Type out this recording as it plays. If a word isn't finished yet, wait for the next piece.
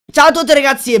Ciao a tutti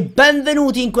ragazzi e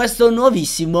benvenuti in questo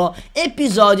nuovissimo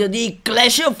episodio di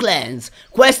Clash of Clans.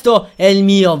 Questo è il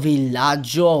mio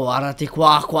villaggio, guardate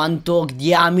qua quanto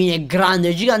diamine è grande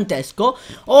e gigantesco.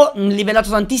 Ho livellato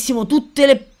tantissimo tutte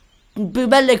le più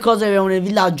belle cose che avevo nel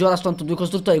villaggio. Ora sto soltanto 2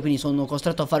 costruttori, quindi sono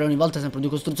costretto a fare ogni volta sempre 2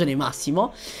 costruzioni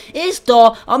massimo. E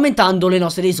sto aumentando le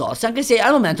nostre risorse, anche se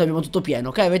al momento abbiamo tutto pieno,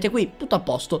 ok? Avete qui tutto a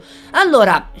posto.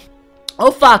 Allora, ho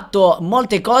fatto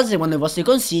molte cose secondo i vostri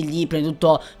consigli. Prima di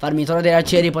tutto farmi trovare dei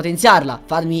arcieri e potenziarla,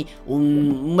 farmi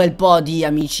un bel po' di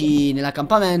amici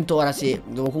nell'accampamento. Ora sì,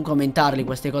 devo comunque aumentarli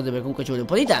queste cose perché comunque ci vuole un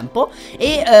po' di tempo.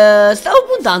 E stavo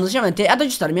puntando sinceramente ad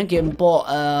aggiustarmi anche un po'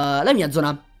 la mia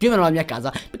zona, più o meno la mia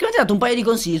casa, perché mi avete dato un paio di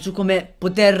consigli su come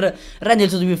poter rendere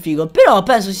tutto più figo. Però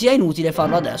penso sia inutile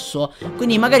farlo adesso,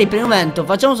 quindi magari per il momento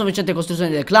facciamo semplicemente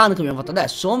costruzione del clan come abbiamo fatto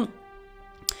adesso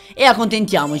e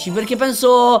accontentiamoci, perché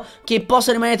penso che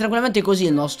possa rimanere tranquillamente così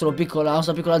la nostra piccola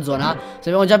zona.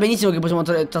 Sappiamo già benissimo che possiamo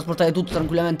trasportare tutto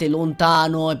tranquillamente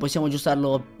lontano e possiamo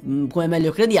aggiustarlo come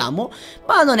meglio crediamo,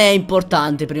 ma non è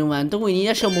importante per il momento, quindi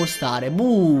lasciamo stare.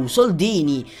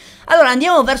 Soldini. Allora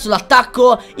andiamo verso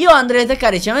l'attacco. Io andrei ad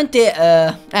attaccare sicuramente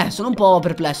sono un po'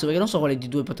 perplesso perché non so quale di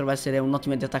due potrebbe essere un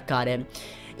ottimo di attaccare.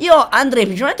 Io andrei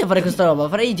principalmente a fare questa roba.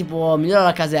 Farei tipo migliorare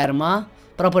la caserma,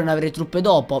 però poi non avere truppe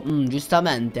dopo.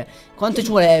 Giustamente. Quanto ci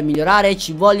vuole migliorare?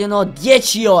 Ci vogliono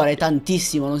 10 ore.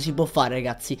 Tantissimo, non si può fare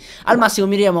ragazzi. Al massimo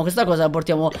miriamo questa cosa e la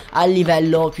portiamo a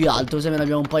livello più alto, così almeno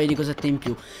abbiamo un paio di cosette in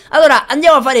più. Allora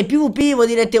andiamo a fare PvP. Voi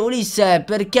direte Ulisse,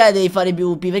 perché devi fare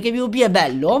PvP? Perché PvP è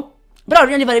bello. Però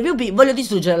prima di fare PvP voglio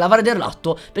distruggere la vara del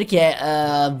ratto, perché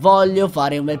voglio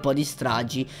fare un bel po' di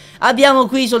stragi. Abbiamo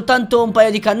qui soltanto un paio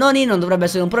di cannoni. Non dovrebbe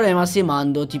essere un problema se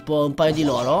mando tipo un paio di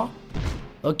loro.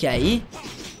 Ok.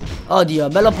 Oddio,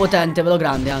 bello potente, bello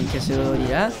grande anche, se devo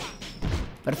dire.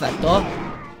 Perfetto.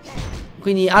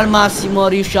 Quindi al massimo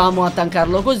riusciamo a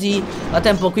tankarlo così. A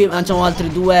tempo qui lanciamo altri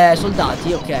 2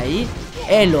 soldati, ok.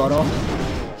 E loro.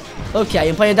 Ok,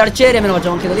 un paio di arcieri, almeno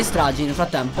facciamo anche delle stragi nel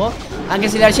frattempo. Anche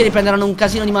se gli arcieri prenderanno un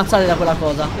casino di mazzate da quella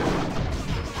cosa.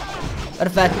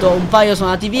 Perfetto, un paio sono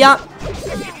andati via.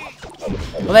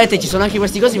 Lo vedete, ci sono anche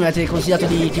questi cosi. Mi avete consigliato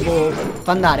di tipo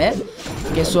fandare,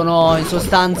 che sono in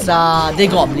sostanza dei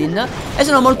goblin, e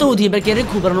sono molto utili perché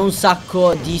recuperano un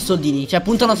sacco di soldini. Cioè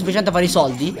puntano semplicemente a fare i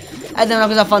soldi, ed è una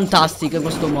cosa fantastica in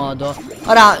questo modo.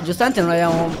 Ora giustamente non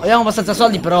abbiamo abbastanza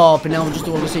soldi, però prendiamo giusto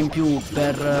qualcosa in più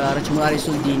per racimolare i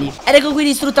soldini. Ed ecco qui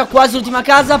distrutta quasi l'ultima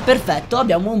casa. Perfetto,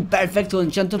 abbiamo un perfect con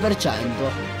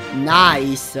 100%.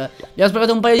 Nice. Abbiamo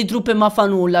sprecato un paio di truppe ma fa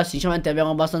nulla. Sinceramente abbiamo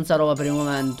abbastanza roba per il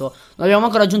momento. Non abbiamo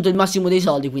ancora raggiunto il massimo dei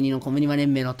soldi, quindi non conveniva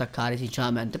nemmeno attaccare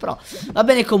sinceramente. Però va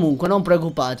bene comunque, non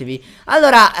preoccupatevi.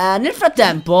 Allora nel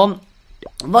frattempo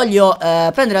voglio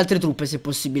prendere altre truppe se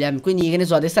possibile. Quindi che ne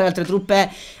so, addestrare altre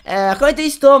truppe. Come avete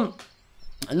visto,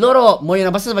 loro muoiono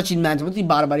abbastanza facilmente, tutti i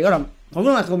barbari. Ora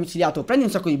qualcuno mi ha consigliato: prendi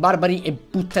un sacco di barbari e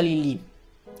buttali lì.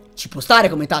 Ci può stare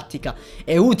come tattica,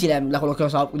 è utile da quello che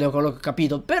ho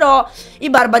capito. Però i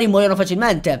barbari muoiono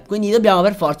facilmente, quindi dobbiamo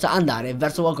per forza andare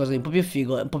verso qualcosa di un po' più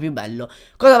figo e un po' più bello.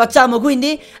 Cosa facciamo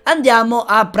quindi? Andiamo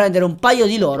a prendere un paio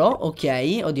di loro,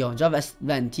 ok. Oddio, già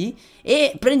 20.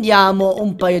 E prendiamo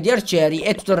un paio di arcieri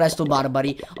e tutto il resto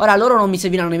barbari. Ora loro non mi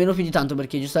serviranno nemmeno più di tanto,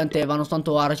 perché giustamente vanno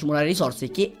soltanto a racimolare risorse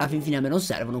che a fin fine a me non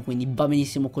servono, quindi va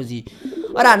benissimo così.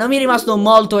 Ora non mi è rimasto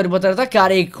molto per poter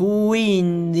attaccare,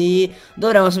 quindi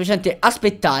dovremo semplicemente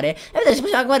aspettare e vedere se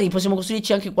magari possiamo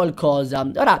costruirci anche qualcosa.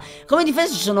 Ora come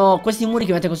difesa ci sono questi muri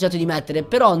che mi avete consigliato di mettere,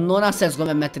 però non ha senso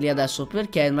come metterli adesso,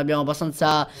 perché non abbiamo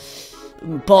abbastanza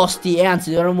posti, e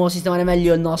anzi dovremmo sistemare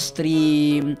meglio le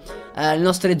nostre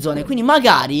zone. Quindi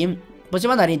magari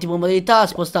possiamo andare in tipo modalità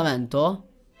spostamento.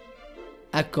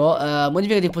 Ecco,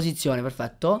 modifica di posizione,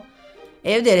 perfetto.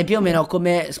 E vedere più o meno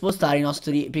come spostare i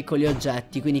nostri piccoli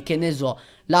oggetti. Quindi che ne so,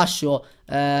 lascio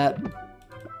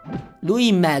lui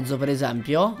in mezzo per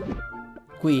esempio.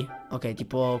 Qui, ok,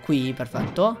 tipo qui,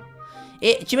 perfetto.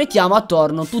 E ci mettiamo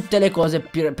attorno tutte le cose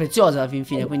più preziose alla fin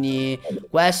fine. Quindi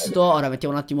questo, ora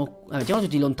mettiamo un attimo, mettiamo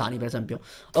tutti lontani per esempio.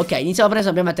 Ok, iniziamo per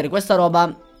esempio a mettere questa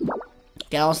roba,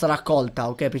 che è la nostra raccolta,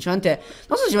 ok. Principalmente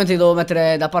non so se devo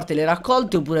mettere da parte le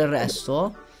raccolte oppure il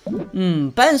resto.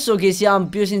 Penso che sia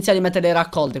più essenziale mettere le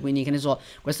raccolte. Quindi che ne so,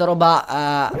 questa roba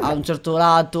a un certo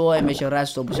lato e invece il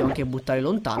resto possiamo anche buttare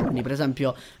lontano. Quindi per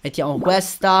esempio mettiamo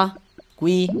questa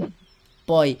qui,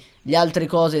 poi le altre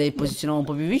cose le posizioniamo un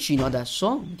po' più vicino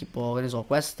adesso. Tipo che ne so,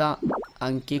 questa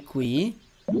anche qui.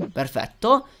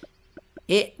 Perfetto.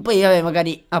 E poi vabbè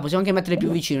magari possiamo anche mettere più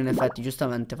vicino in effetti,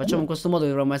 giustamente. Facciamo in questo modo che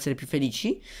dovremmo essere più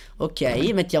felici. Ok,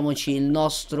 mettiamoci il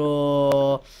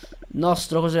nostro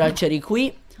nostro coso delle arcieri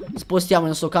qui. Spostiamo il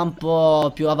nostro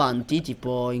campo più avanti,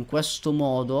 tipo in questo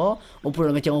modo. Oppure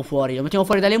lo mettiamo fuori. Lo mettiamo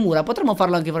fuori dalle mura. Potremmo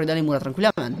farlo anche fuori dalle mura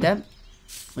tranquillamente. Quindi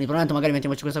probabilmente magari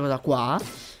mettiamoci questa cosa qua.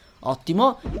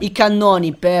 Ottimo. I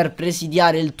cannoni per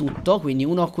presidiare il tutto. Quindi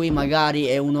uno qui magari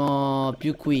e uno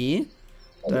più qui.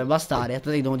 Dovrebbe bastare.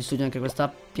 Aspetta che devo distruggere anche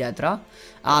questa pietra.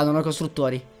 Ah, non ho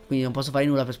costruttori, quindi non posso fare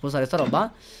nulla per spostare sta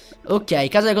roba. Ok,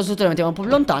 casa del costruttore la mettiamo un po'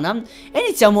 più lontana. E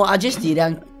iniziamo a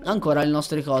gestire ancora le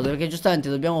nostre cose, perché giustamente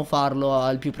dobbiamo farlo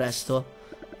al più presto,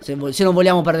 se non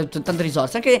vogliamo perdere tante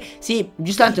risorse. Anche sì,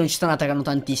 giustamente non ci stanno attaccando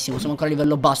tantissimo. Siamo ancora a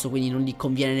livello basso, quindi non gli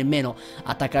conviene nemmeno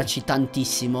attaccarci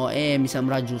tantissimo. E mi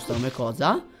sembra giusto come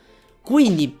cosa.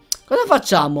 Quindi cosa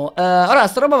facciamo? Ora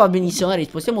sta roba va benissimo. Magari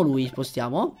spostiamo lui,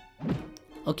 spostiamo.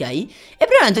 Ok. E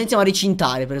prima iniziamo a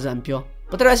recintare, per esempio.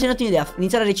 Potrebbe essere un'ottima idea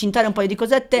iniziare a recintare un paio di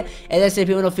cosette ed essere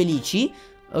più o meno felici.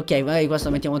 Ok, magari questo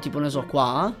lo mettiamo tipo, ne so,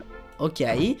 qua.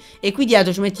 Ok. E qui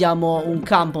dietro ci mettiamo un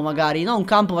campo magari. No, un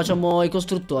campo, facciamo i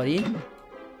costruttori.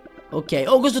 Ok.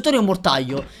 Oh, costruttori e un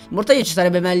mortaio. Il mortaio ci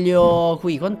sarebbe meglio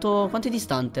qui. Quanto è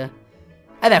distante?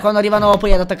 Beh, quando arrivano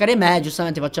poi ad attaccare me,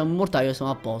 giustamente facciamo un mortaio e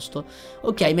siamo a posto.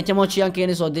 Ok, mettiamoci anche,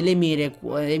 ne so, delle mine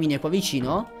qua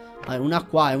vicino. Allora, una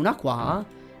qua e una qua.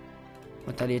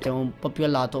 Aspetta, li mettiamo un po' più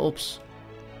al lato. Ops.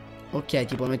 Ok,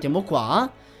 tipo lo mettiamo qua.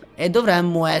 E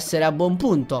dovremmo essere a buon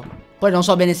punto. Poi non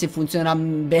so bene se funzionerà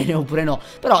bene oppure no.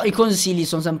 Però i consigli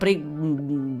sono sempre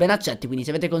ben accetti. Quindi se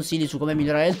avete consigli su come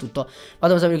migliorare il tutto,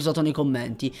 fatemi sapere qui sotto nei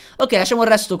commenti. Ok, lasciamo il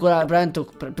resto per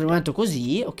il momento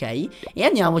così. Ok. E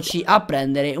andiamoci a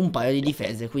prendere un paio di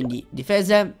difese. Quindi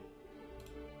difese.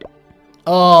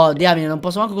 Oh, diamine, non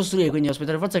posso manco costruire, quindi devo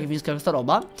aspettare forza che finisca questa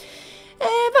roba.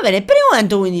 Va bene, per il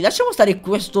momento quindi lasciamo stare in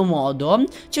questo modo.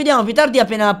 Ci vediamo più tardi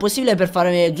appena possibile per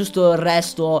fare giusto il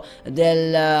resto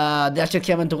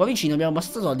dell'accerchiamento qua vicino. Abbiamo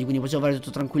abbastanza soldi, quindi possiamo fare tutto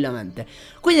tranquillamente.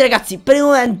 Quindi ragazzi, per il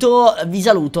momento vi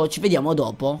saluto, ci vediamo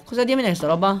dopo. Cosa diamine questa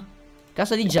roba?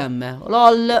 Casa di gemme.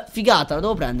 LOL, figata, la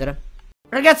devo prendere.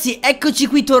 Ragazzi, eccoci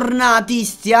qui tornati.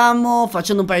 Stiamo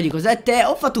facendo un paio di cosette.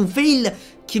 Ho fatto un fail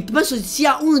che penso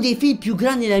sia uno dei fail più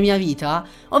grandi della mia vita.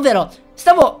 Ovvero,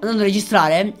 stavo andando a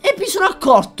registrare e mi sono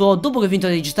accorto, dopo che ho finito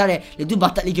di registrare le 2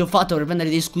 battaglie che ho fatto per prendere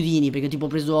dei scudini, perché tipo ho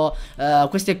preso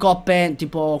queste coppe,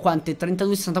 tipo quante?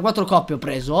 32, 64 coppe ho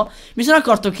preso. Mi sono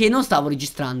accorto che non stavo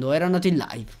registrando, ero andato in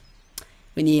live.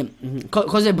 Quindi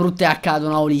cose brutte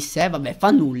accadono a Ulisse, vabbè,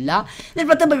 fa nulla. Nel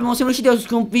frattempo siamo riusciti a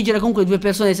sconfiggere comunque 2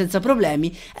 persone senza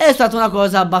problemi. Ed è stata una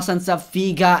cosa abbastanza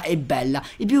figa e bella.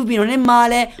 Il PvP non è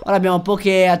male. Ora abbiamo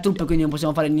poche truppe, quindi non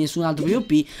possiamo fare nessun altro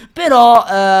PvP. Però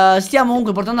stiamo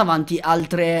comunque portando avanti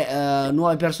altre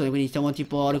nuove persone. Quindi stiamo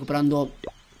tipo recuperando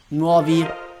nuovi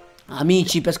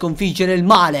amici per sconfiggere il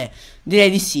male. Direi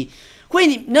di sì.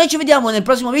 Quindi noi ci vediamo nel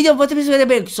prossimo video. Fatemi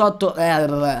sapere qui sotto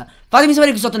fatemi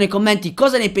sapere qui sotto nei commenti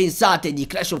cosa ne pensate di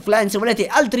Clash of Clans, se volete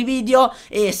altri video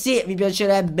e se vi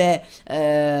piacerebbe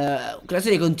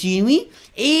creazioni continui.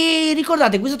 E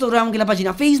ricordate, qui sotto troviamo anche la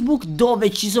pagina Facebook dove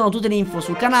ci sono tutte le info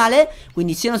sul canale.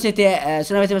 Quindi se non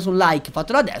avete messo un like,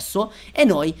 fatelo adesso. E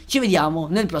noi ci vediamo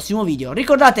nel prossimo video.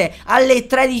 Ricordate, alle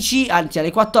 13, anzi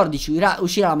alle 14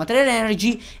 uscirà la Material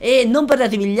Energy. E non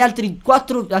perdetevi gli altri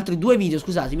 2 video,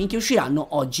 scusatemi, che usciranno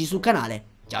oggi sul canale.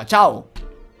 Ciao ciao.